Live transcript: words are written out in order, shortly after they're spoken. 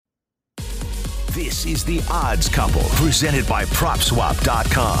This is The Odds Couple, presented by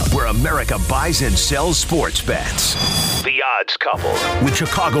PropSwap.com, where America buys and sells sports bets. The Odds Couple, with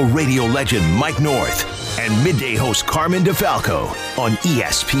Chicago radio legend Mike North and midday host Carmen DeFalco on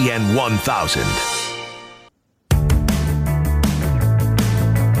ESPN 1000.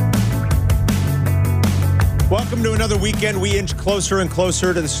 Welcome to another weekend. We inch closer and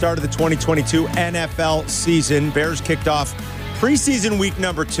closer to the start of the 2022 NFL season. Bears kicked off preseason week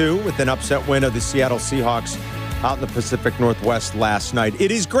number 2 with an upset win of the Seattle Seahawks out in the Pacific Northwest last night.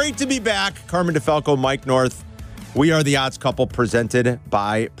 It is great to be back. Carmen DeFalco, Mike North. We are the Odds Couple, presented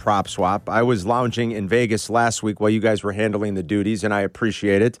by PropSwap. I was lounging in Vegas last week while you guys were handling the duties, and I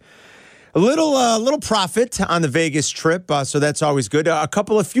appreciate it. A little profit on the Vegas trip, so that's always good. A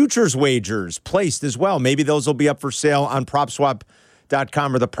couple of futures wagers placed as well. Maybe those will be up for sale on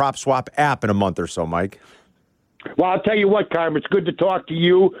PropSwap.com or the PropSwap app in a month or so, Mike. Well, I'll tell you what, Carmen, it's good to talk to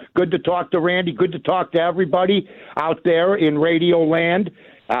you, good to talk to Randy, good to talk to everybody out there in Radio Land.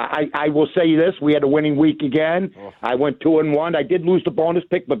 I will say this, we had a winning week again. I went 2-1. I did lose the bonus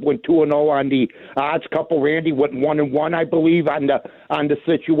pick, but went 2-0 on the Odds Couple. Randy went 1-1, I believe, on the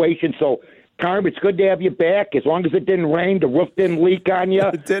situation. So, Carmen, it's good to have you back. As long as it didn't rain, the roof didn't leak on you.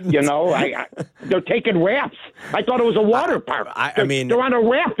 It didn't. You know, they're taking rafts. I thought it was a water park. I mean, they're on a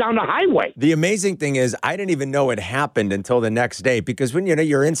raft down the highway. The amazing thing is, I didn't even know it happened until the next day, because when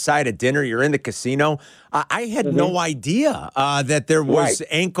you're inside at dinner, you're in the casino. I had no idea that there was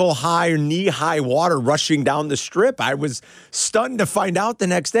ankle-high or knee-high water rushing down the strip. I was stunned to find out the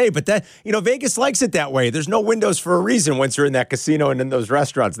next day. But that, Vegas likes it that way. There's no windows for a reason once you're in that casino and in those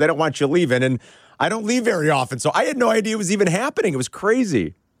restaurants. They don't want you leaving, and I don't leave very often, so I had no idea it was even happening. It was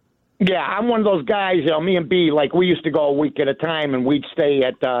crazy. Yeah, I'm one of those guys, me and B, like we used to go a week at a time, and we'd stay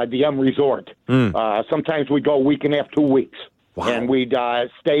at the M Resort. Sometimes we'd go a week and a half, 2 weeks. Wow. And we'd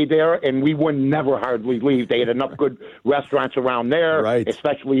stay there, and we would never hardly leave. They had enough good restaurants around there,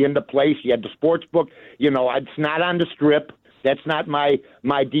 especially in the place. You had the sports book. It's not on the strip. That's not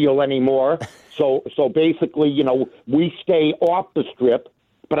my deal anymore. So basically, we stay off the strip.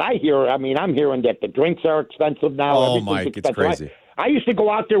 But I'm hearing that the drinks are expensive now. Oh, Mike, it's crazy. I used to go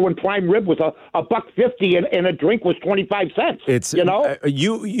out there when prime rib was $1.50 and a drink was 25 cents. It's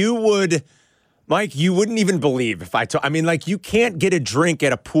you would. Mike, you wouldn't even believe if I told. You can't get a drink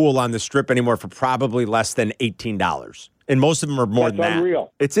at a pool on the strip anymore for probably less than $18, and most of them are more than that.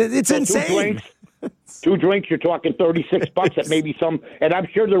 Unreal. It's insane. Two drinks, you're talking $36 at maybe some, and I'm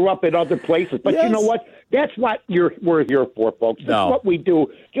sure they're up at other places. But you know what? That's what we're here for, folks. That's what we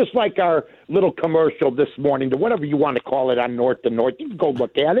do. Just like our little commercial this morning, to whatever you want to call it on North to North. You can go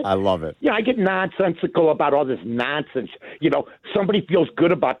look at it. I love it. I get nonsensical about all this nonsense. Somebody feels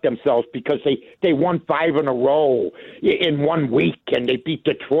good about themselves because they won 5 in a row in 1 week, and they beat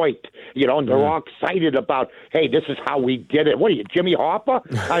Detroit. And they're all excited about, hey, this is how we did it. What are you, Jimmy Hoffa?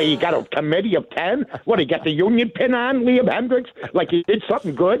 You got a committee of 10? What, you got the union pin on, Liam Hendricks? Like you did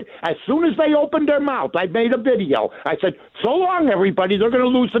something good? As soon as they opened their mouth, I made a video. I said, so long, everybody. They're going to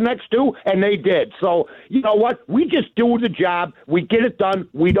lose the next 2, and they did. So, you know what? We just do the job. We get it done.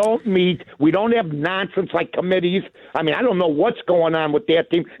 We don't meet. We don't have nonsense like committees. I don't know what's going on with that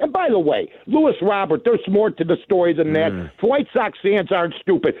team. And by the way, Lewis Robert, there's more to the story than that. White Sox fans aren't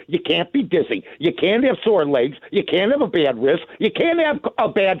stupid. You can't be dizzy. You can't have sore legs. You can't have a bad wrist. You can't have a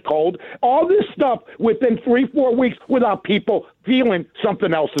bad cold. All this stuff within 3-4 weeks without people feeling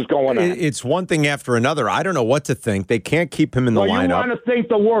something else is going on. It's one thing after another. I don't know what to think. They can't keep him in the lineup. You want to think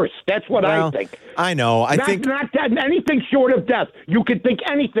the worst. That's what I think. I know. I think not anything short of death. You can think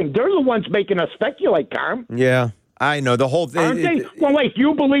anything. They're the ones making us speculate, Carm. Yeah. I know the whole thing. Aren't they? Well, wait,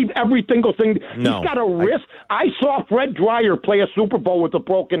 you believe every single thing? No. He's got a wrist. I saw Fred Dreyer play a Super Bowl with a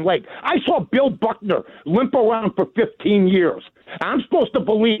broken leg. I saw Bill Buckner limp around for 15 years. I'm supposed to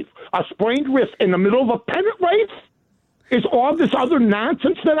believe a sprained wrist in the middle of a pennant race is all this other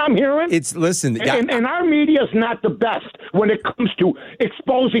nonsense that I'm hearing? And our media is not the best when it comes to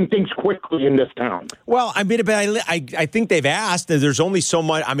exposing things quickly in this town. Well, I think they've asked. There's only so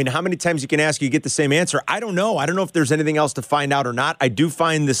much. How many times you can ask, you get the same answer. I don't know. I don't know if there's anything else to find out or not. I do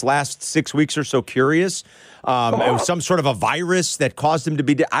find this last 6 weeks or so curious. It was some sort of a virus that caused him to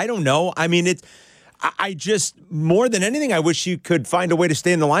be. I don't know. I just, more than anything, I wish he could find a way to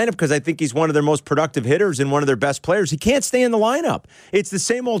stay in the lineup, because I think he's one of their most productive hitters and one of their best players. He can't stay in the lineup. It's the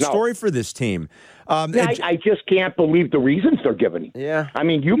same old story for this team. I just can't believe the reasons they're giving. Yeah.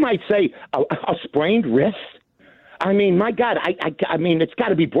 You might say a sprained wrist. My God, it's got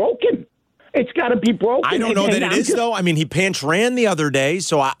to be broken. It's got to be broken. I don't know that it is, though. I mean, he pinch ran the other day,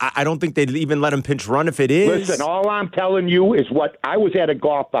 so I don't think they'd even let him pinch run if it is. Listen, all I'm telling you is what I was at a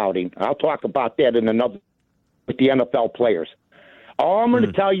golf outing. I'll talk about that in another with the NFL players. All I'm going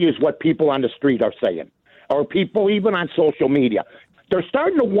to tell you is what people on the street are saying, or people even on social media. They're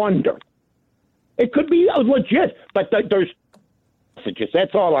starting to wonder. It could be legit, but there's messages.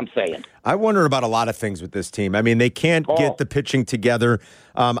 That's all I'm saying. I wonder about a lot of things with this team. I mean, they can't get the pitching together.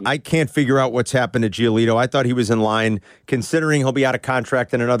 I can't figure out what's happened to Giolito. I thought he was in line, considering he'll be out of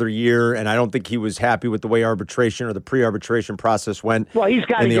contract in another year, and I don't think he was happy with the way arbitration or the pre-arbitration process went. Well, he's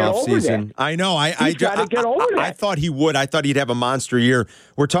got to get over that. I know. He's got to get over that. I thought he would. I thought he'd have a monster year.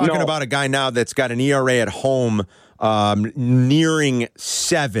 We're talking about a guy now that's got an ERA at home nearing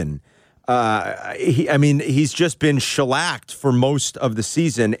 7. He's just been shellacked for most of the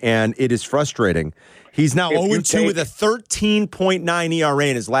season, and it is frustrating. He's now 0-2 with a 13.9 ERA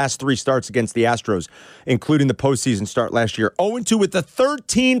in his last 3 starts against the Astros, including the postseason start last year. 0-2 with a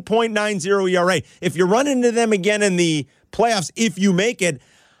 13.90 ERA. If you run into them again in the playoffs, if you make it,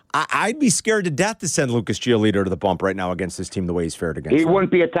 I'd be scared to death to send Lucas Giolito to the bump right now against this team the way he's fared against them. He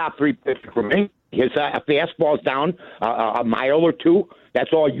wouldn't be a top 3 pitcher for me. His fastball's down a mile or two.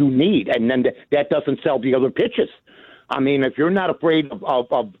 That's all you need, and then that doesn't sell the other pitches. I mean, if you're not afraid of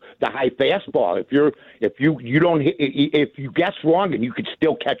the high fastball, if you guess wrong and you could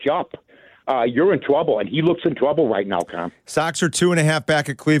still catch up, you're in trouble, and he looks in trouble right now, Tom. Sox are 2.5 back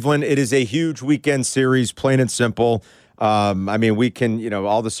at Cleveland. It is a huge weekend series, plain and simple. We can,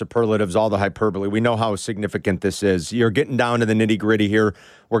 all the superlatives, all the hyperbole. We know how significant this is. You're getting down to the nitty-gritty here.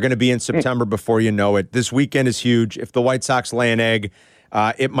 We're going to be in September before you know it. This weekend is huge. If the White Sox lay an egg,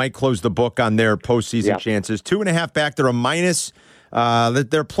 it might close the book on their postseason chances. 2.5 back. They're a minus.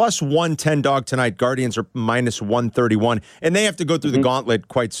 They're plus 110 dog tonight. Guardians are minus 131. And they have to go through the gauntlet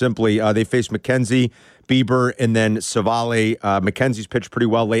quite simply. They face McKenzie, Bieber, and then Savale. McKenzie's pitched pretty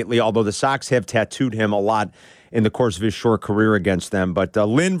well lately, although the Sox have tattooed him a lot in the course of his short career against them. But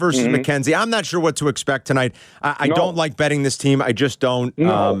Lynn versus McKenzie, I'm not sure what to expect tonight. I don't like betting this team. I just don't.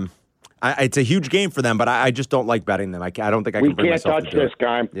 No. It's a huge game for them, but I just don't like betting them. I don't think I can bring myself to do it. We can't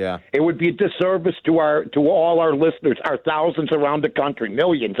touch this, guy. Yeah. It would be a disservice to all our listeners, our thousands around the country,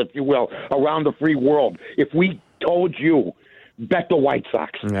 millions, if you will, around the free world, if we told you, bet the White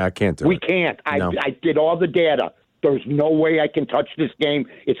Sox. Yeah, I can't do it. We can't. No. I did all the data. There's no way I can touch this game.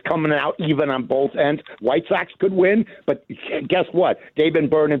 It's coming out even on both ends. White Sox could win, but guess what? They've been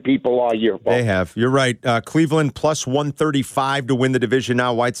burning people all year, folks. They have. You're right. Cleveland plus 135 to win the division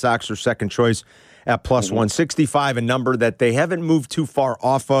now. White Sox are second choice at plus 165, a number that they haven't moved too far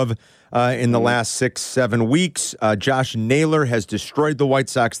off of in the last 6-7 weeks. Josh Naylor has destroyed the White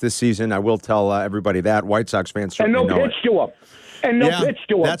Sox this season. I will tell everybody that. White Sox fans certainly know it. And no pitch to him. And no pitch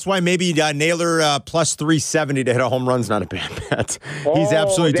to him. That's why maybe Naylor plus 370 to hit a home run's not a bad bet. He's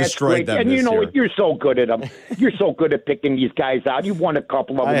absolutely destroyed them. And you know what? You're so good at them. You're so good at picking these guys out. You've won a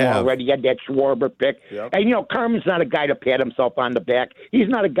couple of them already. You had that Schwarber pick. Yep. And, Carmen's not a guy to pat himself on the back. He's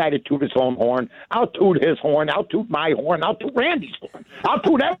not a guy to toot his own horn. I'll toot his horn. I'll toot my horn. I'll toot Randy's horn. I'll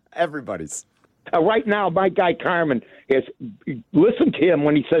toot everybody's. Right now, my guy Carmen is listen to him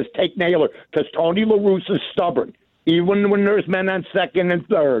when he says take Naylor, because Tony La Russa is stubborn. Even when there's men on second and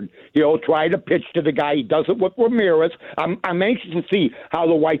third, he'll try to pitch to the guy. He does it with Ramirez. I'm anxious to see how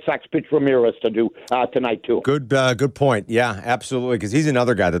the White Sox pitch Ramirez to do tonight, too. Good point. Yeah, absolutely, because he's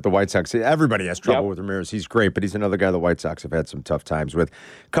another guy that the White Sox, everybody has trouble with Ramirez. He's great, but he's another guy the White Sox have had some tough times with.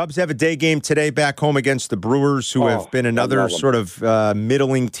 Cubs have a day game today back home against the Brewers, who have been another sort of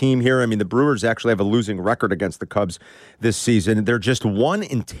middling team here. I mean, the Brewers actually have a losing record against the Cubs this season. They're just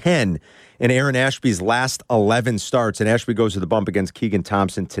 1-10 in Aaron Ashby's last 11 starts, and Ashby goes to the bump against Keegan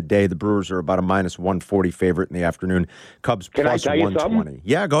Thompson today. The Brewers are about a minus 140 favorite in the afternoon. Cubs plus 120.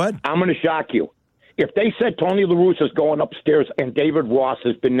 Yeah, go ahead. I'm going to shock you. If they said Tony La Russa is going upstairs and David Ross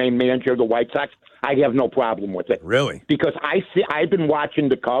has been named manager of the White Sox, I'd have no problem with it. Really? Because I've been watching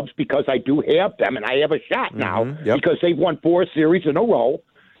the Cubs because I do have them, and I have a shot now because they've won 4 series in a row,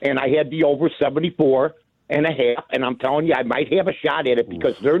 and I had the over 74.5, and I'm telling you, I might have a shot at it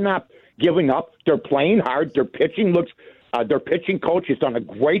because they're not giving up. They're playing hard. Their pitching coach has done a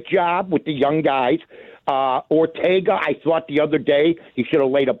great job with the young guys. Ortega, I thought the other day he should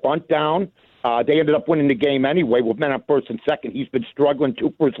have laid a bunt down. They ended up winning the game anyway with men on first and second. He's been struggling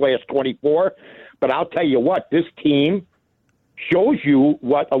 2 for his last 24. But I'll tell you what, this team shows you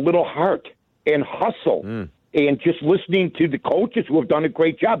what a little heart and hustle and just listening to the coaches who have done a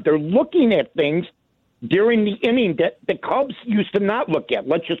great job. They're looking at things during the inning that the Cubs used to not look at.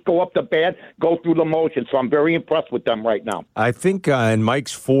 Let's just go up the bat, go through the motion. So I'm very impressed with them right now. I think in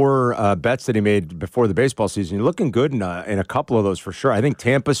Mike's 4 bets that he made before the baseball season, you're looking good in a couple of those for sure. I think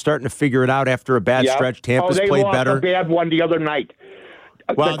Tampa's starting to figure it out after a bad stretch. Tampa's played better. They lost a bad one the other night.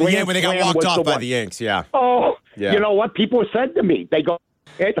 Well, when they got walked off by the Yanks, yeah. Oh, yeah. You know what? People said to me, they go,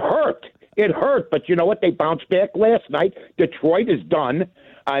 it hurt. It hurt. But you know what? They bounced back last night. Detroit is done.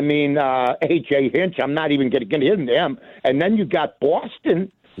 I mean, A.J. Hinch, I'm not even going to get into them. And then you got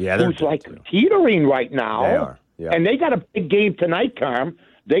Boston, who's like teetering right now. They are. Yeah. And they got a big game tonight, Carm.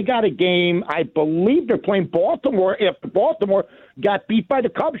 They got a game, I believe they're playing Baltimore after Baltimore got beat by the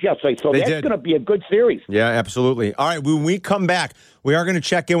Cubs yesterday. So that's going to be a good series. Yeah, absolutely. All right, when we come back, we are going to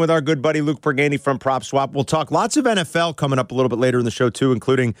check in with our good buddy Luke Pergani from Prop Swap. We'll talk lots of NFL coming up a little bit later in the show, too,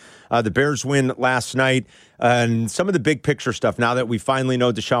 including the Bears win last night and some of the big picture stuff now that we finally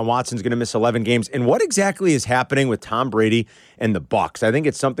know Deshaun Watson's going to miss 11 games. And what exactly is happening with Tom Brady and the Bucs? I think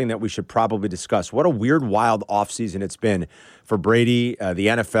it's something that we should probably discuss. What a weird, wild offseason it's been for Brady, the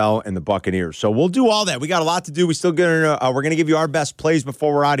NFL, and the Buccaneers. So we'll do all that. We got a lot to do. We're going to give you our best plays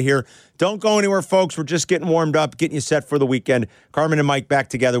before we're out of here. Don't go anywhere, folks. We're just getting warmed up, getting you set for the weekend. Carmen and Mike back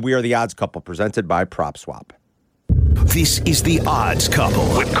together. We are the Odds Couple, presented by Prop Swap. This is the Odds Couple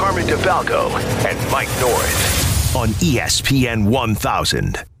with Carmen DeFalco and Mike North on ESPN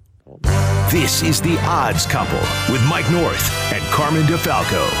 1000. This is the Odds Couple with Mike North and Carmen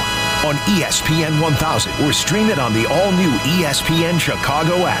DeFalco on ESPN 1000 or stream it on the all-new ESPN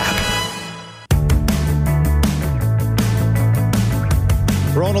Chicago app.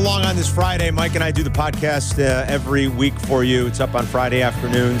 Rolling along on this Friday, Mike and I do the podcast every week for you. It's up on Friday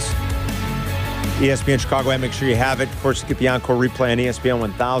afternoons. ESPN Chicago app, make sure you have it. Of course, you get the encore replay on ESPN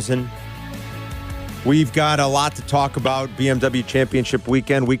 1000. We've got a lot to talk about. BMW Championship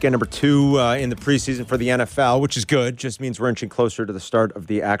weekend number 2 in the preseason for the NFL, which is good. Just means we're inching closer to the start of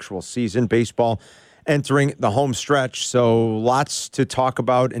the actual season. Baseball entering the home stretch, so lots to talk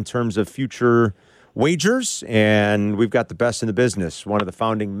about in terms of future wagers, and we've got the best in the business, one of the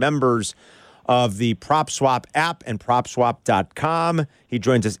founding members of the Prop Swap app and PropSwap.com. He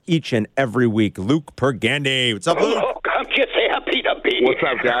joins us each and every week. Luke Pergani. What's up, Luke? Oh, I'm just happy to be What's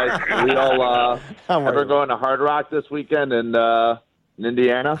up, guys? We all ever going to Hard Rock this weekend in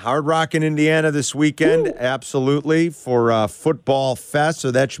Indiana? Hard Rock in Indiana this weekend, absolutely, for Football Fest,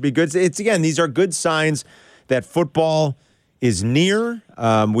 so that should be good. It's again, these are good signs that football is near.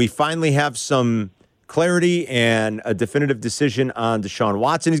 We finally have some clarity and a definitive decision on Deshaun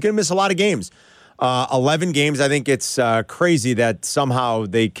Watson. He's going to miss a lot of games. 11 games. I think it's crazy that somehow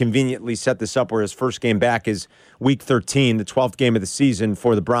they conveniently set this up where his first game back is Week 13, the 12th game of the season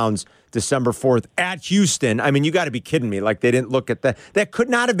for the Browns, December 4th at Houston. I mean, you got to be kidding me. Like, they didn't look at that. That could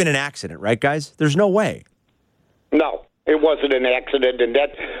not have been an accident, right, guys? There's no way. No, it wasn't an accident, and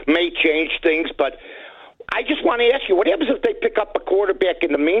that may change things, but I just want to ask you, what happens if they pick up a quarterback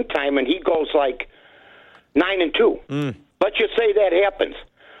in the meantime and he goes like 9-2? Let's just say that happens.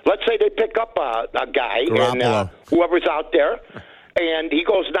 Let's say they pick up a guy and whoever's out there, and he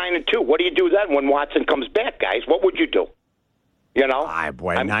goes 9-2. What do you do then when Watson comes back, guys? What would you do? You know,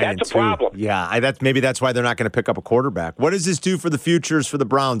 that's a problem. Yeah, that's why they're not going to pick up a quarterback. What does this do for the futures for the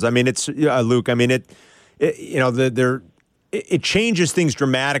Browns? I mean, it's Luke. I mean, it changes things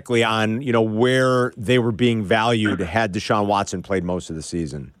dramatically on where they were being valued had Deshaun Watson played most of the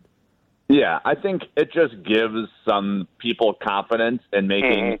season. Yeah, I think it just gives some people confidence in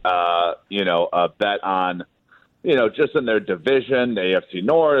making, a bet on, just in their division, the AFC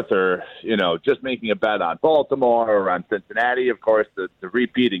North, or, just making a bet on Baltimore or on Cincinnati, of course, the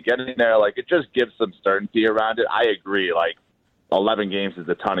repeat and getting there. Like, it just gives some certainty around it. I agree. Like, 11 games is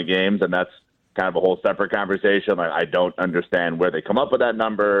a ton of games, and that's kind of a whole separate conversation. Like, I don't understand where they come up with that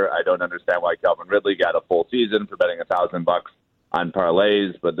number. I don't understand why Calvin Ridley got a full season for betting $1,000 on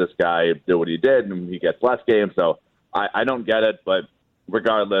parlays, but this guy did what he did, and he gets less games. So I don't get it, but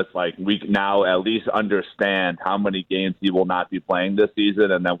regardless, like, we can now at least understand how many games he will not be playing this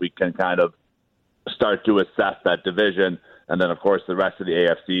season, and then we can kind of start to assess that division, and then, of course, the rest of the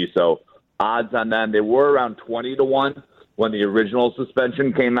AFC. So odds on them, they were around 20-1 when the original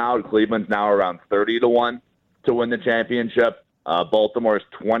suspension came out. Cleveland's now around 30-1 to win the championship. Baltimore is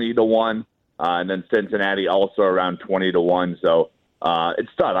 20-1. And then Cincinnati also around 20-1. So it's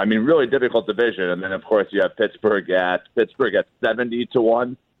tough. I mean, really difficult division. And then, of course, you have Pittsburgh at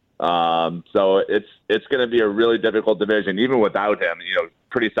 70-1. So it's going to be a really difficult division, even without him.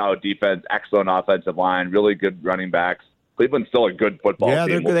 Pretty solid defense, excellent offensive line, really good running backs. Cleveland's still a good football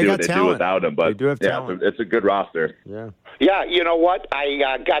team. We'll see what they do without him. But they do have talent. It's a good roster. Yeah, you know what?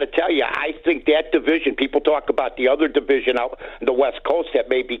 I got to tell you, I think that division, people talk about the other division out in the West Coast that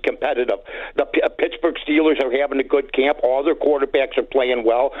may be competitive. The Pittsburgh Steelers are having a good camp. All their quarterbacks are playing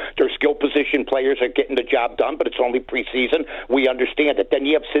well. Their skill position players are getting the job done, but it's only preseason. We understand it. Then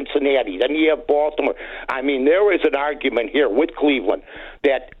you have Cincinnati. Then you have Baltimore. I mean, there is an argument here with Cleveland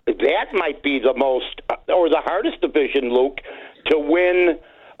that might be the most or the hardest division, Luke, to win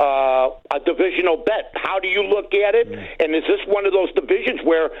a divisional bet. How do you look at it? And is this one of those divisions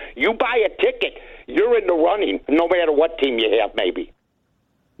where you buy a ticket, you're in the running, no matter what team you have, maybe?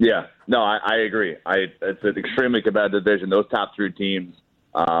 Yeah, no, I agree. It's an extremely competitive division. Those top three teams,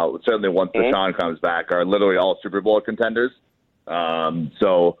 certainly once Deshaun comes back, are literally all Super Bowl contenders.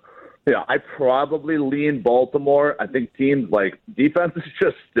 So, yeah, I probably lean Baltimore. I think teams like defenses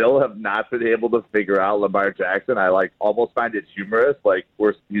just still have not been able to figure out Lamar Jackson. I almost find it humorous.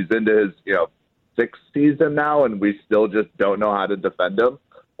 He's into his sixth season now, and we still just don't know how to defend him.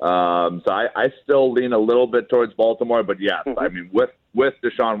 So I still lean a little bit towards Baltimore, but yes, I mean with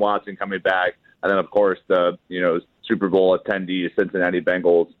Deshaun Watson coming back, and then of course the Super Bowl attendees, Cincinnati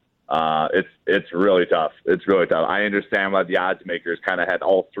Bengals. It's really tough. It's really tough. I understand why the odds makers kind of had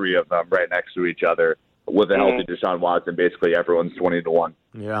all three of them right next to each other. With a healthy Deshaun Watson, basically everyone's 20-1.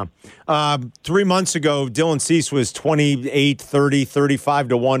 Yeah. 3 months ago, Dylan Cease was 28, 30,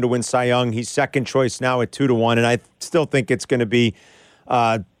 35-1 to win Cy Young. He's second choice now at 2-1, and I still think it's going to be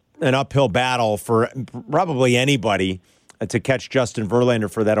an uphill battle for probably anybody to catch Justin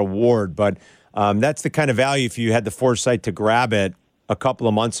Verlander for that award. But that's the kind of value if you had the foresight to grab it a couple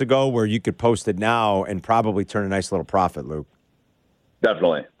of months ago where you could post it now and probably turn a nice little profit, Luke.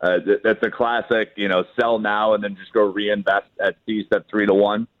 Definitely. That's a classic, sell now and then just go reinvest at Cease at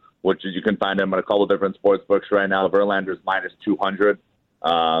 3-1, which is you can find him at a couple of different sports books right now. Verlander's minus 200.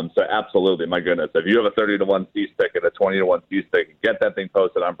 So absolutely, my goodness. If you have a 30-1 Cease ticket, a 20-1 Cease ticket, get that thing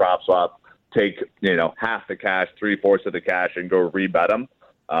posted on PropSwap, take, half the cash, 3/4 of the cash and go rebet them.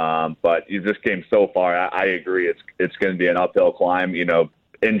 But you just came so far. I agree. It's going to be an uphill climb.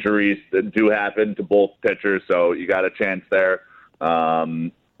 Injuries that do happen to both pitchers, so you got a chance there.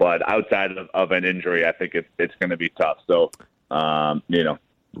 But outside of an injury, I think it's going to be tough. So,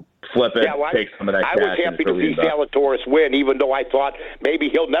 flip it, take some of that cash. I was happy to see Zalatoris win, even though I thought maybe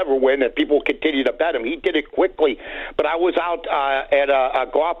he'll never win and people continue to bet him. He did it quickly. But I was out at a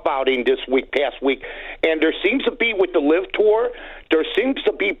golf outing past week, and there seems to be with the Live Tour, there seems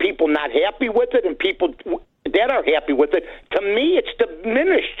to be people not happy with it and people that are happy with it. To me, it's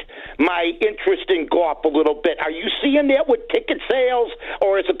diminished my interest in golf a little bit. Are you seeing that with ticket sales,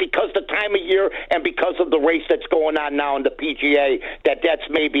 or is it because the time of year and because of the race that's going on now in the PGA that's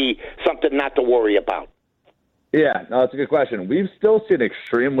maybe something not to worry about? Yeah, no, that's a good question. We've still seen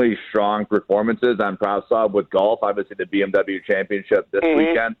extremely strong performances on PropSwap with golf. Obviously, the BMW Championship this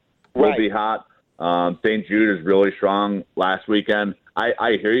weekend will be hot. St. Jude is really strong last weekend.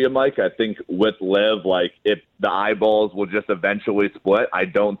 I hear you, Mike. I think with Live, if the eyeballs will just eventually split, I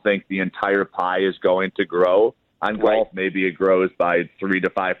don't think the entire pie is going to grow on golf. Maybe it grows by 3 to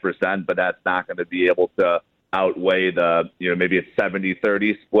 5%, but that's not going to be able to outweigh the, maybe a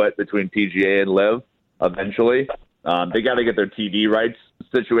 70-30 split between PGA and Live eventually. They got to get their TV rights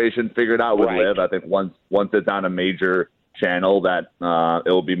situation figured out with Live. I think once it's on a major channel that it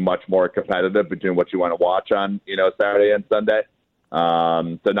will be much more competitive between what you want to watch on, Saturday and Sunday.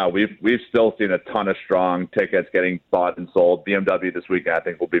 So no, we've still seen a ton of strong tickets getting bought and sold. BMW this weekend, I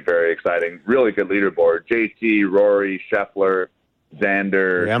think, will be very exciting. Really good leaderboard. JT, Rory, Scheffler,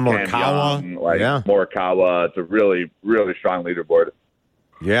 Xander, Morikawa, Morikawa. It's a really, really strong leaderboard.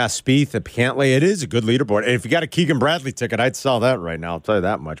 Yeah, Spieth, Cantlay. It is a good leaderboard. And if you got a Keegan Bradley ticket, I'd sell that right now. I'll tell you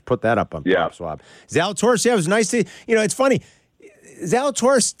that much. Put that up on PropSwap. Zalatoris, it was nice to, it's funny.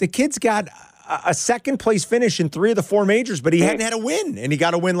 Zalatoris, the kid's got a second place finish in 3 of the 4 majors, but he hadn't had a win, and he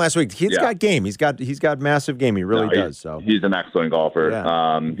got a win last week. The kid's got game. He's got massive game. He really does. So he's an excellent golfer.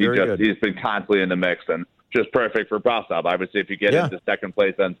 He's been constantly in the mix and just perfect for PropSwap. Obviously, if you get into second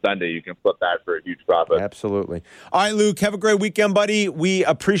place on Sunday, you can flip that for a huge profit. Absolutely. All right, Luke, have a great weekend, buddy. We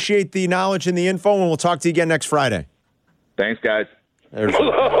appreciate the knowledge and the info, and we'll talk to you again next Friday. Thanks, guys. They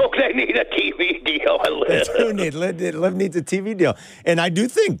need a TV deal. Liv needs a TV deal. And I do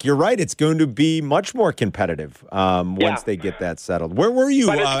think you're right. It's going to be much more competitive once they get that settled. Where were you?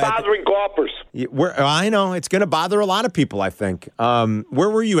 But it's bothering golfers. I know. It's going to bother a lot of people, I think. Where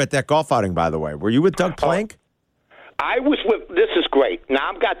were you at that golf outing, by the way? Were you with Doug Plank? I was with – this is great.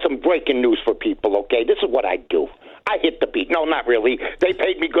 Now, I've got some breaking news for people, okay? This is what I do. I hit the beat. No, not really. They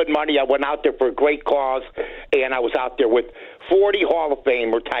paid me good money. I went out there for a great cause, and I was out there with 40 Hall of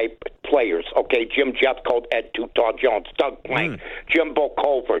Famer type players. Okay, Jim Jeffcoat, Ed Too Tall Jones, Doug Plank, Jimbo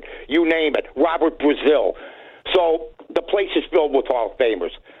Colvert, you name it, Robert Brazil. So the place is filled with Hall of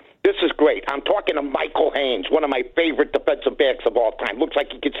Famers. This is great. I'm talking to Michael Haynes, one of my favorite defensive backs of all time. Looks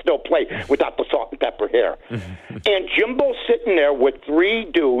like he could still play without the salt and pepper hair. And Jimbo's sitting there with three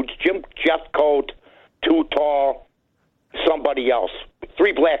dudes, Jim Jeffcoat, Too Tall, somebody else,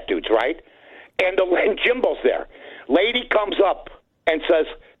 three black dudes, right? And Jimbo's there. Lady comes up and says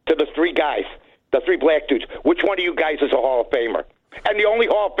to the three guys, the three black dudes, which one of you guys is a Hall of Famer? And the only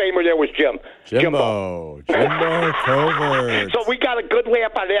Hall of Famer there was Jimbo Covert. So we got a good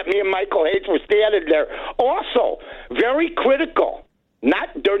laugh out of that. Me and Michael Hayes were standing there. Also, very critical. I'm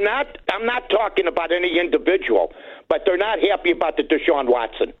not talking about any individual, but they're not happy about the Deshaun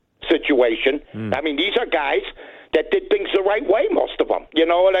Watson situation. I mean, these are guys that did things the right way, most of them. You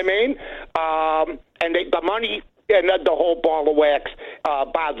know what I mean? And the money and the whole ball of wax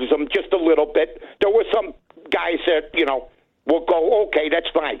bothers them just a little bit. There were some guys that, will go, okay, that's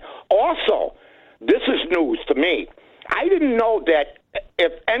fine. Also, this is news to me. I didn't know that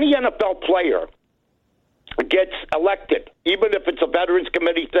if any NFL player gets elected, even if it's a Veterans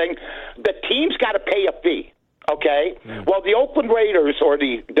Committee thing, the team's got to pay a fee. Okay? Well, the Oakland Raiders, or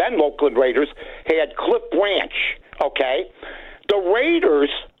the then Oakland Raiders, had Cliff Branch. Okay? The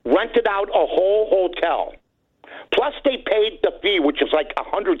Raiders rented out a whole hotel. Plus, they paid the fee, which is like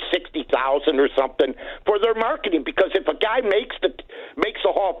 $160,000 or something, for their marketing. Because if a guy makes the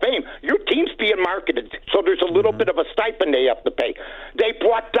Hall of Fame, your team's being marketed, so there's a little bit of a stipend they have to pay. They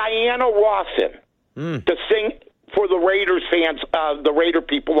brought Diana Ross in to sing for the Raiders fans, the Raider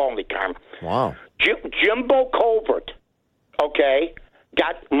people only, Carmen. Wow. Jimbo Colvert, okay,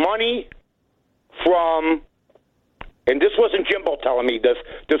 got money from, and this wasn't Jimbo telling me this.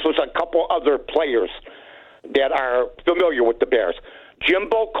 This was a couple other players that are familiar with the Bears.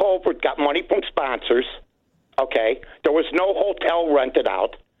 Jimbo Colvert got money from sponsors, okay? There was no hotel rented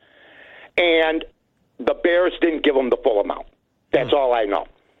out, and the Bears didn't give them the full amount. That's all I know.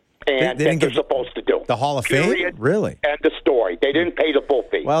 And they didn't they're supposed to do. The Hall of Fame? Really? And the story. They didn't pay the full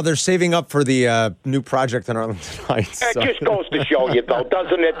fee. Well, they're saving up for the new project in Arlington Heights. It just goes to show you, though,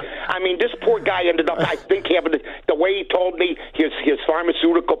 doesn't it? I mean, this poor guy ended up, I think, having the way he told me, his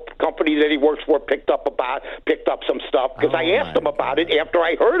pharmaceutical company that he works for picked up some stuff, because I asked him about it after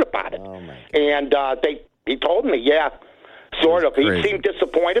I heard about it. And he told me, yeah. Sort of. He seemed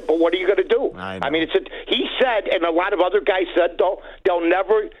disappointed, but what are you going to do? I mean, he said, and a lot of other guys said, though,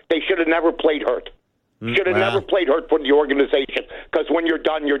 they should have never played hurt. Should have never played hurt for the organization, because when you're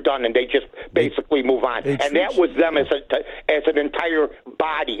done, and they just basically move on. And that was them as an entire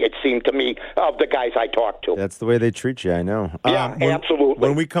body, it seemed to me, of the guys I talked to. That's the way they treat you, I know. Yeah, absolutely.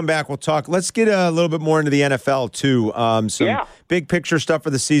 When we come back, we'll talk. Let's get a little bit more into the NFL, too. Some big picture stuff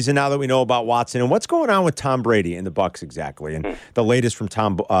for the season now that we know about Watson. And what's going on with Tom Brady and the Bucs exactly. And the latest from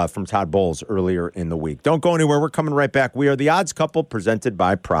Todd Bowles earlier in the week. Don't go anywhere. We're coming right back. We are the Odds Couple, presented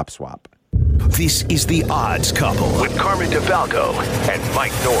by PropSwap. This is The Odds Couple with Carmen DeFalco and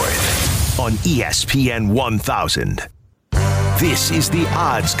Mike North on ESPN 1000. This is The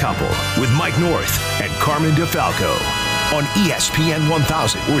Odds Couple with Mike North and Carmen DeFalco on ESPN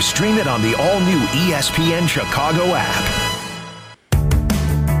 1000, or stream it on the all-new ESPN Chicago app.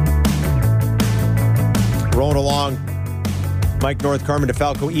 Rolling along. Mike North, Carmen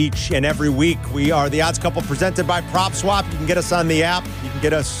DeFalco, each and every week. We are The Odds Couple, presented by PropSwap. You can get us on the app. You can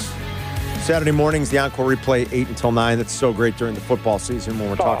get us Saturday mornings, the Encore replay, 8 until 9. That's so great during the football season when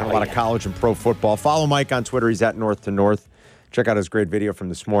we're talking a lot of college and pro football. Follow Mike on Twitter. He's at North to North. Check out his great video from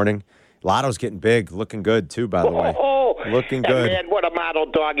this morning. Lotto's getting big. Looking good, too, by the way. Looking good. And man, what a model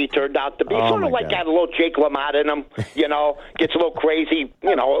dog he turned out to be. Sort of like got a little Jake LaMotta in him, gets a little crazy,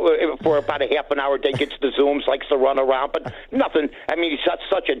 for about a half an hour, then gets the zooms, likes to run around, but nothing. I mean, he's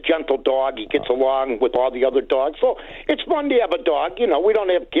such a gentle dog. He gets along with all the other dogs. So it's fun to have a dog. We don't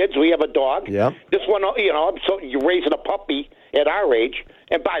have kids. We have a dog. Yep. This one, so you're raising a puppy at our age.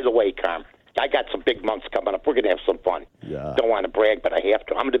 And by the way, Carm, I got some big months coming up. We're going to have some fun. Yeah. Don't want to brag, but I have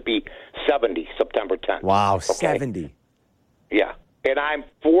to. I'm going to be 70 September 10th. Wow, okay? 70. Yeah. And I'm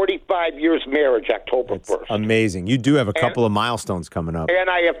 45 years marriage October 1st. Amazing. You do have a couple of milestones coming up. And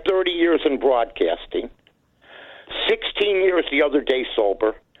I have 30 years in broadcasting, 16 years the other day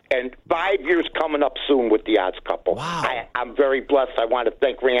sober, And 5 years coming up soon with the Odds Couple. Wow. I'm very blessed. I want to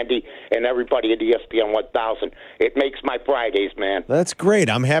thank Randy and everybody at ESPN 1000. It makes my Fridays, man. That's great.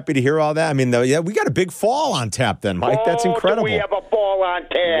 I'm happy to hear all that. I mean, we got a big fall on tap then, Mike. That's incredible. Do we have a fall on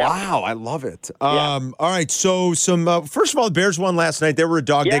tap? Wow, I love it. All right, so first of all, the Bears won last night. They were a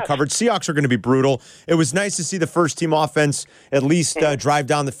dog. Yes. They covered. Seahawks are going to be brutal. It was nice to see the first-team offense at least drive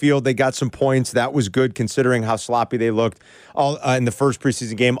down the field. They got some points. That was good considering how sloppy they looked in the first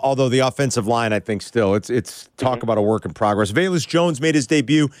preseason game, although the offensive line, I think, still, it's talk about a work in progress. Velus Jones made his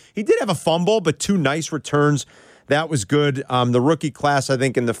debut. He did have a fumble, but 2 nice returns. That was good. The rookie class, I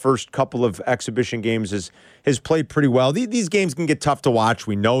think, in the first couple of exhibition games has played pretty well. These games can get tough to watch.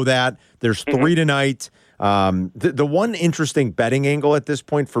 We know that. There's 3 tonight. The one interesting betting angle at this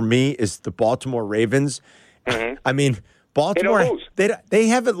point for me is the Baltimore Ravens. I mean, Baltimore, they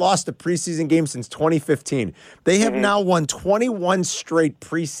haven't lost a preseason game since 2015. They have now won 21 straight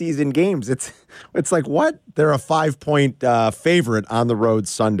preseason games. It's like, what? They're a 5-point favorite on the road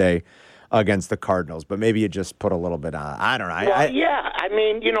Sunday against the Cardinals, but maybe you just put a little bit on. I don't know. I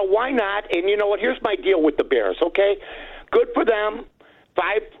mean, why not? And you know what? Here's my deal with the Bears, okay? Good for them.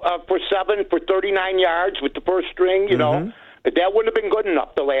 5 for 7 for 39 yards with the first string, you know. That wouldn't have been good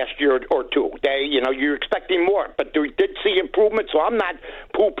enough the last year or two. You're expecting more, but they did see improvement, so I'm not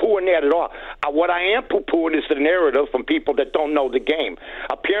poo-pooing that at all. What I am poo-pooing is the narrative from people that don't know the game.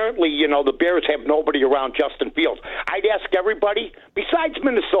 Apparently, the Bears have nobody around Justin Fields. I'd ask everybody, besides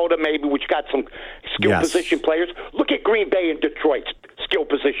Minnesota maybe, which got some skill position players, look at Green Bay and Detroit's skill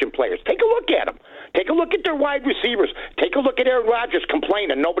position players. Take a look at them. Take a look at their wide receivers. Take a look at Aaron Rodgers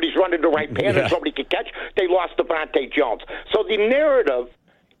complaining. Nobody's running the right panels. Nobody can catch. They lost Devontae Jones. So the narrative,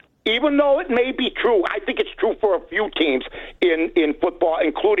 even though it may be true, I think it's true for a few teams in football,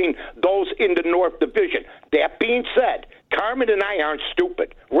 including those in the North Division. That being said, Carmen and I aren't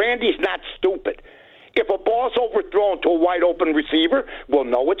stupid. Randy's not stupid. If a ball's overthrown to a wide-open receiver, we'll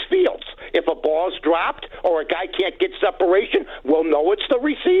know it's Fields. If a ball's dropped or a guy can't get separation, we'll know it's the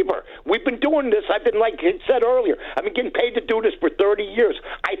receiver. We've been doing this. I've been, like I said earlier, I've been getting paid to do this for 30 years.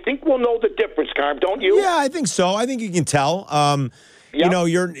 I think we'll know the difference, Carm, don't you? Yeah, I think so. I think you can tell. I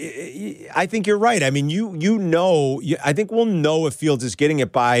think you're right. I mean, I think we'll know if Fields is getting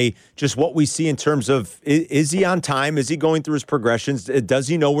it by just what we see in terms of, is he on time? Is he going through his progressions? Does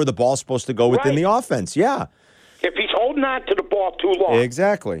he know where the ball's supposed to go within the offense? Yeah. If he's holding on to the ball too long.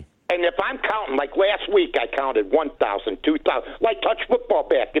 Exactly. And if I'm counting, like last week I counted 1,000, 2,000, like touch football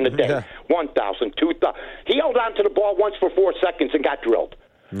back in the day, 1,000, 2,000. He held on to the ball once for 4 seconds and got drilled.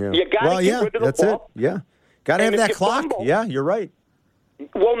 Yeah. You got to get rid of the ball. It. Yeah. Got to have that clock. Fumble, you're right.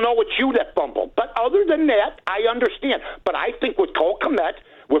 We'll know it's you that fumbled. But other than that, I understand. But I think with Cole Kmet,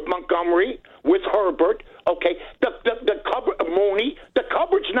 with Montgomery, with Herbert, okay, the cover, Mooney, the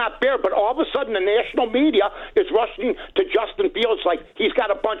coverage not there, but all of a sudden the national media is rushing to Justin Fields like he's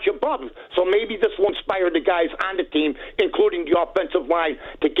got a bunch of bums. So maybe this will inspire the guys on the team, including the offensive line,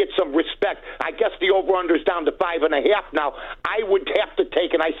 to get some respect. I guess the over-under is down to 5.5 now. I would have to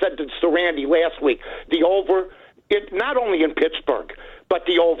take, and I said this to Randy last week, the over, not only in Pittsburgh, but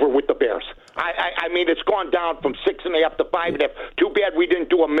the over with the Bears. I mean, it's gone down from 6.5 to 5.5. Too bad we didn't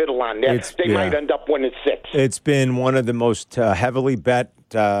do a middle on that. They might end up winning 6. It's been one of the most heavily bet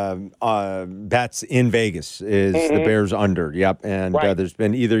bets in Vegas is the Bears under. Yep, and there's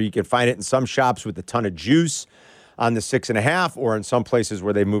been either you can find it in some shops with a ton of juice on the 6.5, or in some places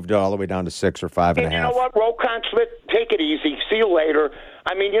where they moved it all the way down to 6 or 5.5. And you know what, Rokon Smith, take it easy. See you later.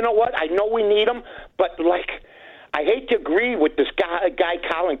 I mean, you know what? I know we need him, but I hate to agree with this guy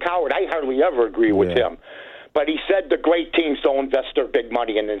Colin Cowherd. I hardly ever agree with him. But he said the great teams don't invest their big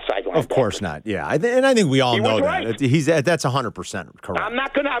money in inside linebackers. Of course not. Yeah, and I think we all know right. that. That's 100% correct. I'm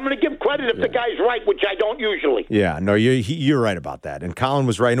gonna give credit if the guy's right, which I don't usually. Yeah, no, you're right about that. And Colin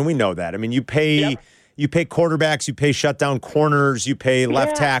was right, and we know that. I mean, you pay quarterbacks, you pay shutdown corners, you pay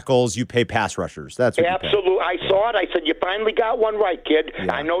left tackles, you pay pass rushers. That's what absolutely. You pay. I saw it. I said, you finally got one right, kid.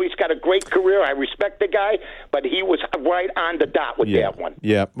 Yeah. I know he's got a great career. I respect the guy, but he was right on the dot with that one.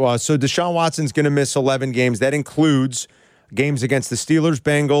 Yeah. Well, so Deshaun Watson's going to miss 11 games. That includes games against the Steelers,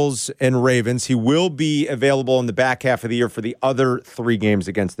 Bengals, and Ravens. He will be available in the back half of the year for the other 3 games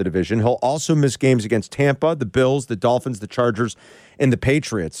against the division. He'll also miss games against Tampa, the Bills, the Dolphins, the Chargers, and the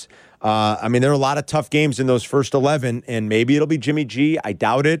Patriots. I mean, there are a lot of tough games in those first 11, and maybe it'll be Jimmy G. I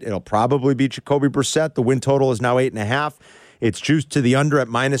doubt it. It'll probably be Jacoby Brissett. The win total is now 8.5. It's juiced to the under at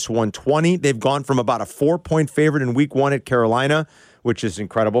 -120. They've gone from about a 4-point favorite in week 1 at Carolina, which is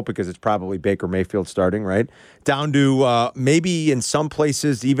incredible because it's probably Baker Mayfield starting, right? Down to maybe in some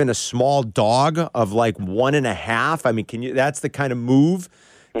places even a small dog of like 1.5. I mean, that's the kind of move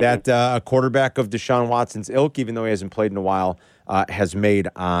that a quarterback of Deshaun Watson's ilk, even though he hasn't played in a while, has made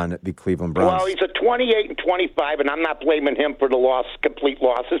on the Cleveland Browns. Well, he's a 28-25, and I'm not blaming him for the complete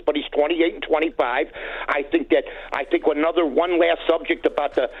losses, but he's 28-25. I think one last subject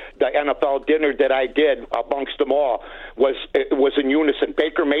about the NFL dinner that I did amongst them all was in unison.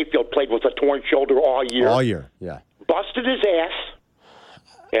 Baker Mayfield played with a torn shoulder all year. All year, yeah. Busted his ass,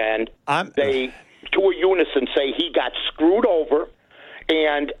 and they, to a unison, say he got screwed over.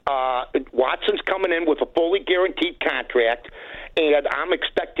 And Watson's coming in with a fully guaranteed contract, and I'm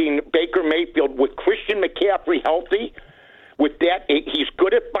expecting Baker Mayfield with Christian McCaffrey healthy. With that, he's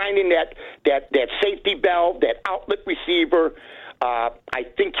good at finding that safety valve, that outlet receiver. I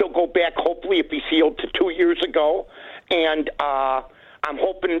think he'll go back, hopefully, if he's healed, to 2 years ago. And I'm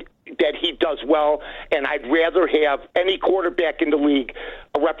hoping that he does well, and I'd rather have any quarterback in the league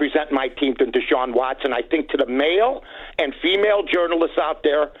represent my team than Deshaun Watson. I think to the male and female journalists out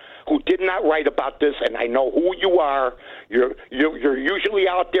there who did not write about this, and I know who you are, you're usually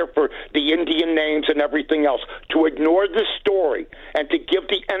out there for the Indian names and everything else, to ignore this story and to give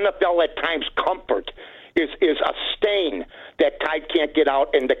the NFL at times comfort is a stain that Tide can't get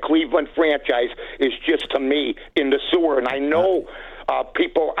out, and the Cleveland franchise is just, to me, in the sewer. And I know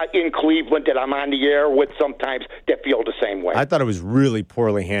people in Cleveland that I'm on the air with sometimes that feel the same way. I thought it was really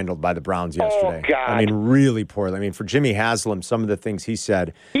poorly handled by the Browns yesterday. Oh, God. I mean, really poorly. I mean, for Jimmy Haslam, some of the things he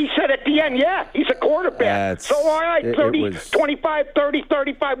said. He said at the end, yeah, he's a quarterback. So, all right, 30, 25, 30,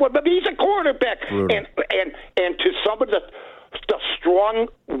 35, but he's a quarterback. Brutal. And to some of the strong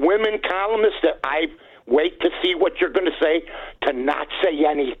women columnists that I wait to see what you're going to say, to not say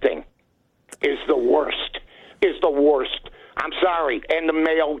anything is the worst. I'm sorry, and the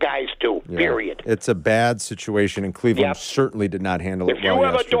male guys too, period. It's a bad situation, and Cleveland certainly did not handle it well yesterday. If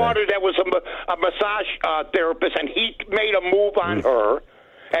you have a daughter that was a massage therapist and he made a move on her,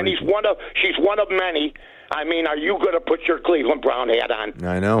 and she's one of many, I mean, are you going to put your Cleveland Brown hat on?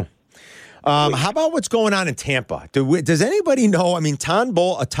 I know. How about what's going on in Tampa? Does anybody know? I mean, Todd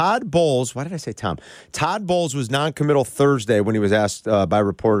Bowles, why did I say Tom? Todd Bowles was non-committal Thursday when he was asked by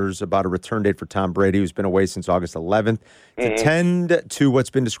reporters about a return date for Tom Brady, who's been away since August 11th, to tend to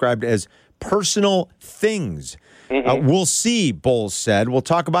what's been described as personal things. We'll see, Bowles said. We'll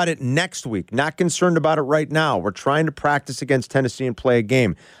talk about it next week. Not concerned about it right now. We're trying to practice against Tennessee and play a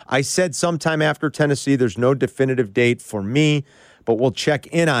game. I said sometime after Tennessee, there's no definitive date for me, but we'll check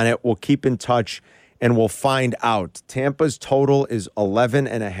in on it. We'll keep in touch, and we'll find out. Tampa's total is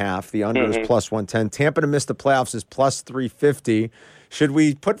 11.5. The under is plus 110. Tampa to miss the playoffs is plus 350. Should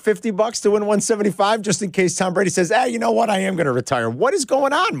we put $50 to win 175 just in case Tom Brady says, you know what, I am going to retire? What is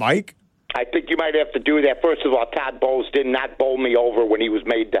going on, Mike? I think you might have to do that. First of all, Todd Bowles did not bowl me over when he was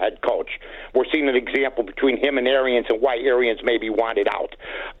made the head coach. We're seeing an example between him and Arians and why Arians maybe wanted out.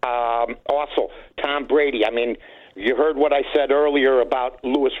 Also, Tom Brady, I mean, you heard what I said earlier about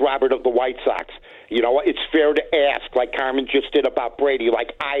Lewis Robert of the White Sox. You know, it's fair to ask, like Carmen just did about Brady,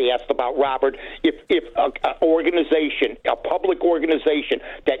 like I asked about Robert, if an organization, a public organization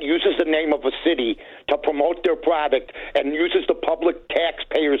that uses the name of a city to promote their product and uses the public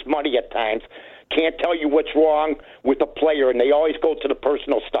taxpayers' money at times, can't tell you what's wrong with a player, and they always go to the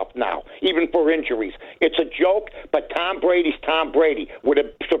personal stuff now, even for injuries. It's a joke, but Tom Brady's Tom Brady. Would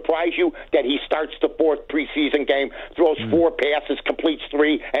it surprise you that he starts the fourth preseason game, throws 4 passes, completes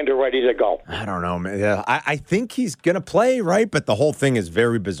 3, and they're ready to go? I don't know, man. Yeah, I think he's going to play, right? But the whole thing is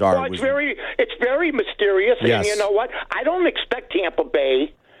very bizarre. Well, it's very mysterious, yes. And you know what? I don't expect Tampa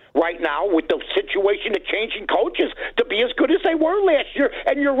Bay right now, with the situation of changing coaches, to be as good as they were last year.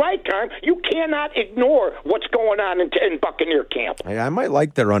 And you're right, Carm. You cannot ignore what's going on in Buccaneer camp. I might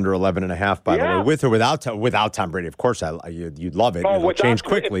like their under 11.5, by the way, with or without Tom Brady. Of course, you'd love it. It'll change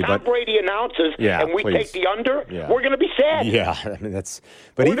quickly. If Tom Brady announces and we take the under, we're going to be sad. Yeah, I mean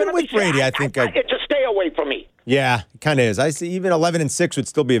But even with Brady, I think it's a stay away from me. Yeah, it kind of is. I see even 11-6 would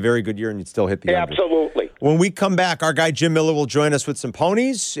still be a very good year, and you'd still hit the under. Absolutely. When we come back, our guy Jim Miller will join us with some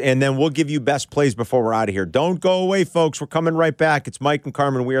ponies, and then we'll give you best plays before we're out of here. Don't go away, folks. We're coming right back. It's Mike and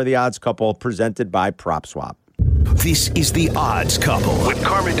Carmen. We are the Odds Couple, presented by PropSwap. This is the Odds Couple with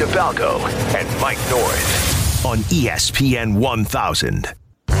Carmen DeFalco and Mike North on ESPN 1000.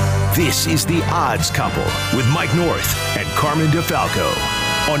 This is the Odds Couple with Mike North and Carmen DeFalco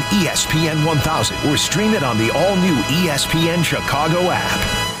on ESPN 1000 or stream it on the all-new ESPN Chicago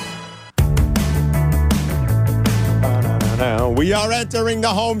app. We are entering the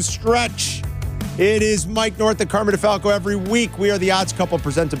home stretch. It is Mike North and Carmen DeFalco. Every week, we are the Odds Couple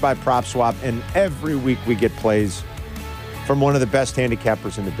presented by PropSwap, and every week we get plays from one of the best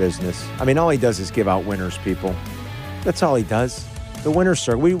handicappers in the business. I mean, all he does is give out winners, people. That's all he does. The Winner's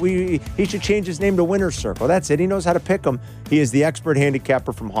Circle. He should change his name to Winner's Circle. That's it. He knows how to pick them. He is the expert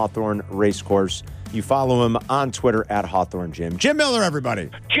handicapper from Hawthorne Racecourse. You follow him on Twitter at Hawthorne Jim. Jim Miller, everybody.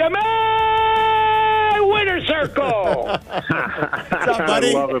 Jimmy Winner Circle. What's up, buddy?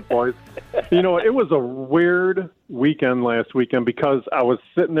 I love it, boys. You know, it was a weird weekend last weekend because I was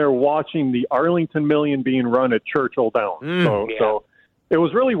sitting there watching the Arlington Million being run at Churchill Downs. So it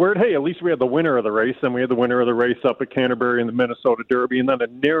was really weird. Hey, at least we had the winner of the race, and we had the winner of the race up at Canterbury in the Minnesota Derby, and then a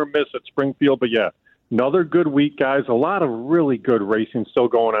near miss at Springfield. But yeah, another good week, guys. A lot of really good racing still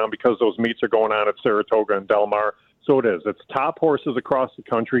going on because those meets are going on at Saratoga and Del Mar. So it is. It's top horses across the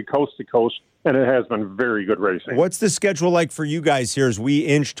country, coast to coast, and it has been very good racing. What's the schedule like for you guys here as we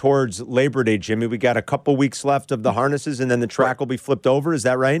inch towards Labor Day, Jimmy? We got a couple weeks left of the harnesses, and then the track will be flipped over. Is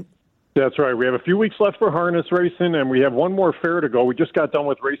that right? That's right. We have a few weeks left for harness racing, and we have one more fair to go. We just got done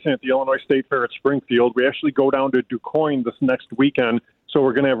with racing at the Illinois State Fair at Springfield. We actually go down to DuQuoin this next weekend, so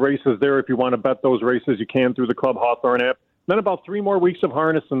we're going to have races there. If you want to bet those races, you can through the Club Hawthorne app. Then about 3 more weeks of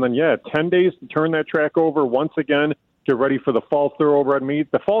harness, and then, 10 days to turn that track over once again. Get ready for the Fall Thoroughbred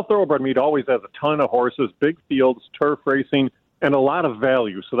Meet. The Fall Thoroughbred Meet always has a ton of horses, big fields, turf racing, and a lot of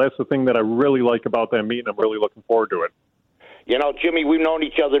value. So that's the thing that I really like about that meet, and I'm really looking forward to it. You know, Jimmy, we've known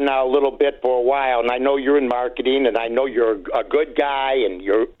each other now a little bit for a while, and I know you're in marketing, and I know you're a good guy, and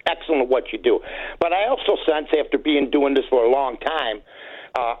you're excellent at what you do. But I also sense, after doing this for a long time,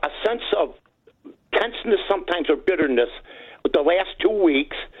 a sense of tenseness sometimes or bitterness with the last 2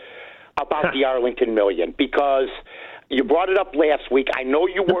 weeks about the Arlington Million, because you brought it up last week. I know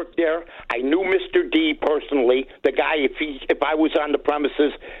you worked there. I knew Mr. D personally. The guy, if I was on the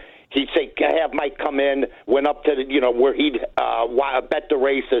premises, he'd say, have Mike come in, went up to where he'd bet the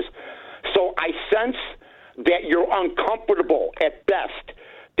races. So I sense that you're uncomfortable at best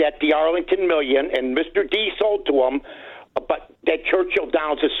that the Arlington Million, and Mr. D sold to him, but that Churchill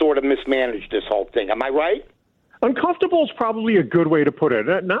Downs has sort of mismanaged this whole thing. Am I right? Uncomfortable is probably a good way to put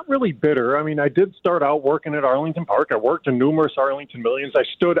it. Not really bitter. I mean, I did start out working at Arlington Park. I worked in numerous Arlington Millions. I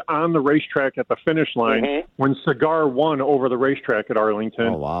stood on the racetrack at the finish line when Cigar won over the racetrack at Arlington.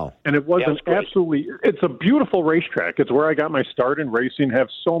 Oh, wow. And it was it's a beautiful racetrack. It's where I got my start in racing, have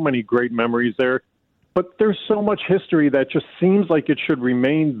so many great memories there. But there's so much history that just seems like it should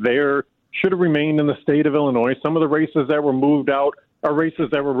remain there, should have remained in the state of Illinois. Some of the races that were moved out are races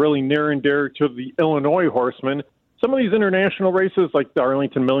that were really near and dear to the Illinois horsemen. Some of these international races, like the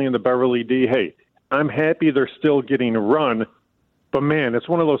Arlington Million, the Beverly D, hey, I'm happy they're still getting run. But, man, it's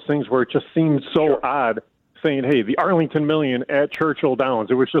one of those things where it just seems so odd saying, hey, the Arlington Million at Churchill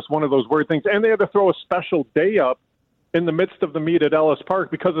Downs. It was just one of those weird things. And they had to throw a special day up in the midst of the meet at Ellis Park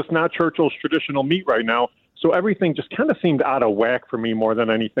because it's not Churchill's traditional meet right now. So everything just kind of seemed out of whack for me more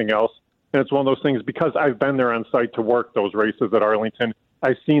than anything else. And it's one of those things because I've been there on site to work those races at Arlington.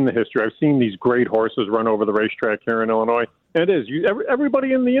 I've seen the history. I've seen these great horses run over the racetrack here in Illinois. And it is.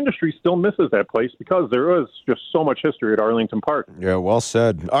 Everybody in the industry still misses that place because there is just so much history at Arlington Park. Yeah, well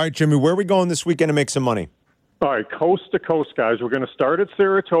said. All right, Jimmy, where are we going this weekend to make some money? All right, coast to coast, guys. We're going to start at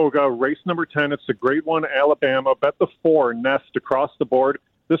Saratoga, race number 10. It's the Grade 1 Alabama. Bet the 4 Nest across the board.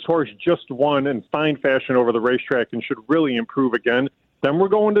 This horse just won in fine fashion over the racetrack and should really improve again. Then we're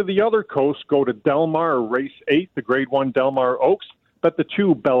going to the other coast, go to Del Mar, race 8, the Grade 1 Del Mar Oaks. Bet the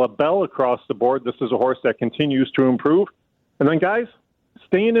 2 Bella Bell across the board. This is a horse that continues to improve. And then, guys,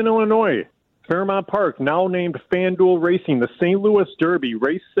 staying in Illinois, Fairmount Park, now named FanDuel Racing, the St. Louis Derby,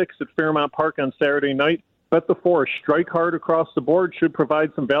 race 6 at Fairmount Park on Saturday night. Bet the 4 Strike Hard across the board should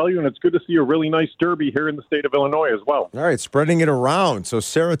provide some value, and it's good to see a really nice Derby here in the state of Illinois as well. All right, spreading it around. So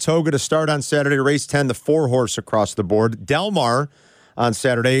Saratoga to start on Saturday, race 10, the 4 horse across the board. Del Mar on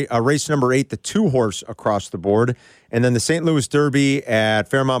Saturday, race number 8, the 2 horse across the board. And then the St. Louis Derby at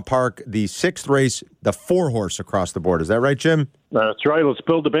Fairmount Park, the 6th race, the 4 horse across the board. Is that right, Jim? That's right. Let's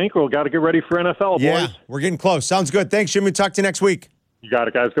build the bankroll. Got to get ready for NFL, boys. Yeah, we're getting close. Sounds good. Thanks, Jim. We'll talk to you next week. You got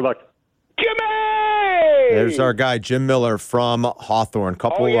it, guys. Good luck. Jimmy! There's our guy, Jim Miller from Hawthorne.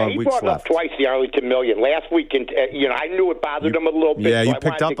 Couple weeks left. He brought up twice the Arlington Million. Last week, and I knew it bothered him a little bit. Yeah, so you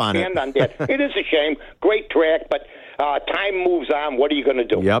picked up on it. It is a shame. Great track, but time moves on. What are you going to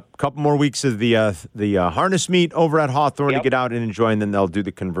do? Yep. Couple more weeks of the harness meet over at Hawthorne to get out and enjoy, and then they'll do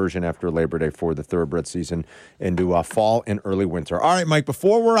the conversion after Labor Day for the thoroughbred season into fall and early winter. All right, Mike,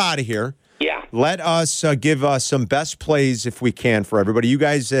 before we're out of here, let us give some best plays, if we can, for everybody. You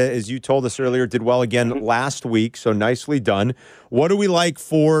guys, as you told us earlier, did well again last week, so nicely done. What do we like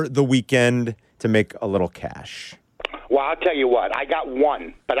for the weekend to make a little cash? Well, I'll tell you what. I got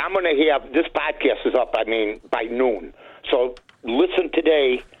one, but I'm going to have – this podcast is up, by noon. So listen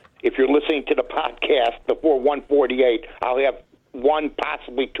today. If you're listening to the podcast before 1:48, I'll have one,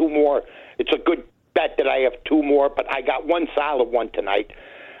 possibly two more. It's a good bet that I have two more, but I got one solid one tonight.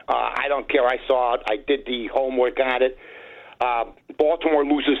 I don't care. I saw it. I did the homework on it. Baltimore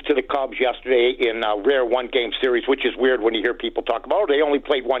loses to the Cubs yesterday in a rare one-game series, which is weird when you hear people talk about, they only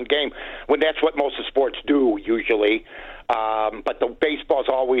played one game, when that's what most of sports do usually. But the baseball's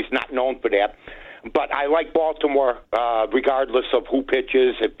always not known for that. But I like Baltimore regardless of who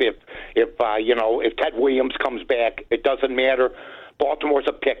pitches. If Ted Williams comes back, it doesn't matter. Baltimore's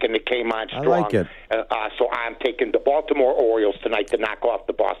a pick, and it came on strong. I like it. So I'm taking the Baltimore Orioles tonight to knock off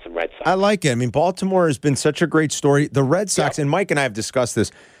the Boston Red Sox. I like it. I mean, Baltimore has been such a great story. The Red Sox, and Mike and I have discussed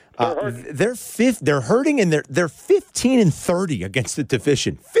this, they're hurting, and they're 15-30 against the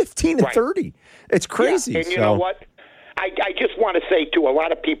division. 15-30. It's crazy. Yeah. And you know what? I just want to say, too, a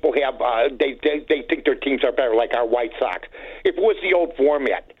lot of people have they think their teams are better, like our White Sox. If it was the old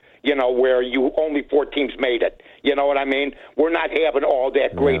format, where only 4 teams made it, you know what I mean? We're not having all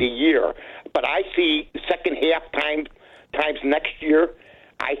that great a year. But I see second half times next year,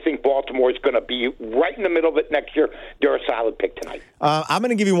 I think Baltimore is going to be right in the middle of it next year. They're a solid pick tonight. I'm going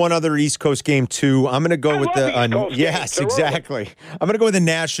to give you one other East Coast game, too. I'm going to go with the yes, exactly. I'm going to go with the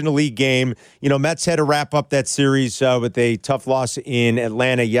National League game. Mets had to wrap up that series with a tough loss in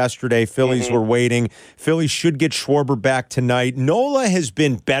Atlanta yesterday. Phillies were waiting. Phillies should get Schwarber back tonight. Nola has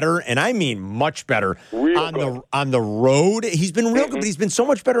been better, and I mean much better on the road. He's been real good, but he's been so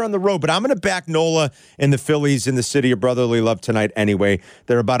much better on the road. But I'm going to back Nola and the Phillies in the city of brotherly love tonight anyway.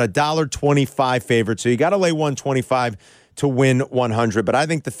 They're about $1.25 favorite, so you got to lay 125 to win 100. But I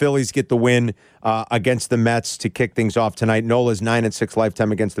think the Phillies get the win against the Mets to kick things off tonight. Nola's 9-6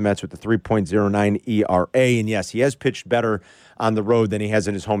 lifetime against the Mets with a 3.09 ERA. And yes, he has pitched better on the road than he has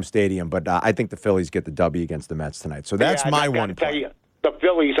in his home stadium. But I think the Phillies get the W against the Mets tonight. So that's my one. Tell you, the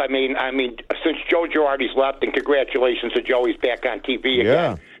Phillies. I mean, since Joe Girardi's left, and congratulations to Joe, he's back on TV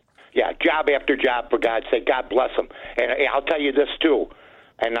again. Yeah, job after job, for God's sake. God bless him. And I'll tell you this too.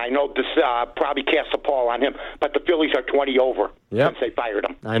 And I know this probably casts a pall on him, but the Phillies are 20 over since they fired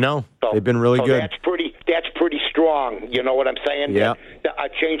him. I know. They've been really good. That's pretty strong. You know what I'm saying? Yeah. A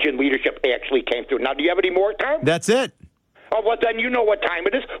change in leadership actually came through. Now, do you have any more time? That's it. Oh, well, then you know what time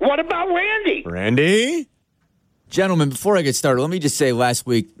it is. What about Randy? Randy? Gentlemen, before I get started, let me just say last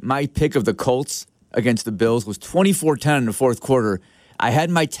week, my pick of the Colts against the Bills was 24-10 in the fourth quarter. I had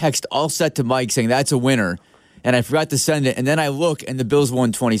my text all set to Mike saying that's a winner. And I forgot to send it, and then I look, and the Bills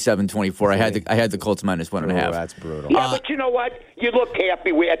won 27-24. I had the Colts minus 1.5. That's brutal. Yeah, but you know what? You look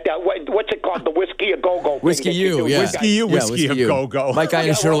happy with that. What's it called? The Whiskey a Go-Go. Whiskey U, yeah. Whiskey a Go-Go. Like what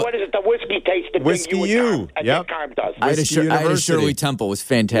is it? The whiskey tasted Whiskey U. Yep. Carm does. I had a Shirley Temple. It was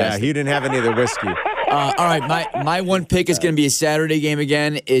fantastic. Yeah, he didn't have any of the whiskey. All right, my one pick is going to be a Saturday game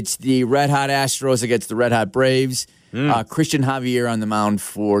again. It's the Red Hot Astros against the Red Hot Braves. Christian Javier on the mound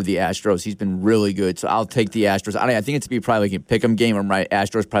for the Astros. He's been really good, so I'll take the Astros. I think it's to be probably like a pick 'em game. I'm right.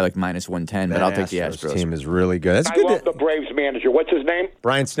 Astros probably like minus 110, but I'll take the Astros. Team is really good. That's I love the Braves manager. What's his name?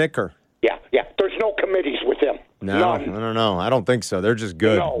 Brian Snitker. Yeah. There's no committees with him. No, None. I don't know. I don't think so. They're just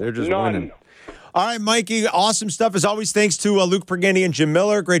good. They're just winning. All right, Mikey, awesome stuff. As always, thanks to Luke Pergani and Jim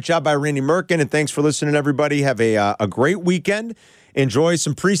Miller. Great job by Randy Merkin, and thanks for listening, everybody. Have a great weekend. Enjoy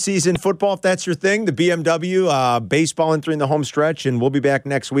some preseason football if that's your thing. The BMW, baseball entering the home stretch, and we'll be back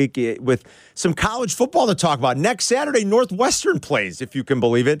next week with some college football to talk about. Next Saturday, Northwestern plays, if you can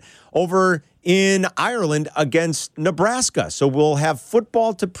believe it, over in Ireland against Nebraska. So we'll have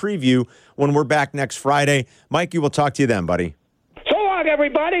football to preview when we're back next Friday. Mikey, we'll talk to you then, buddy. So long,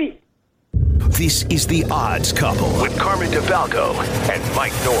 everybody. This is The Odds Couple with Carmen DeFalco and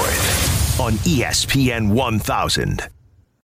Mike North on ESPN 1000.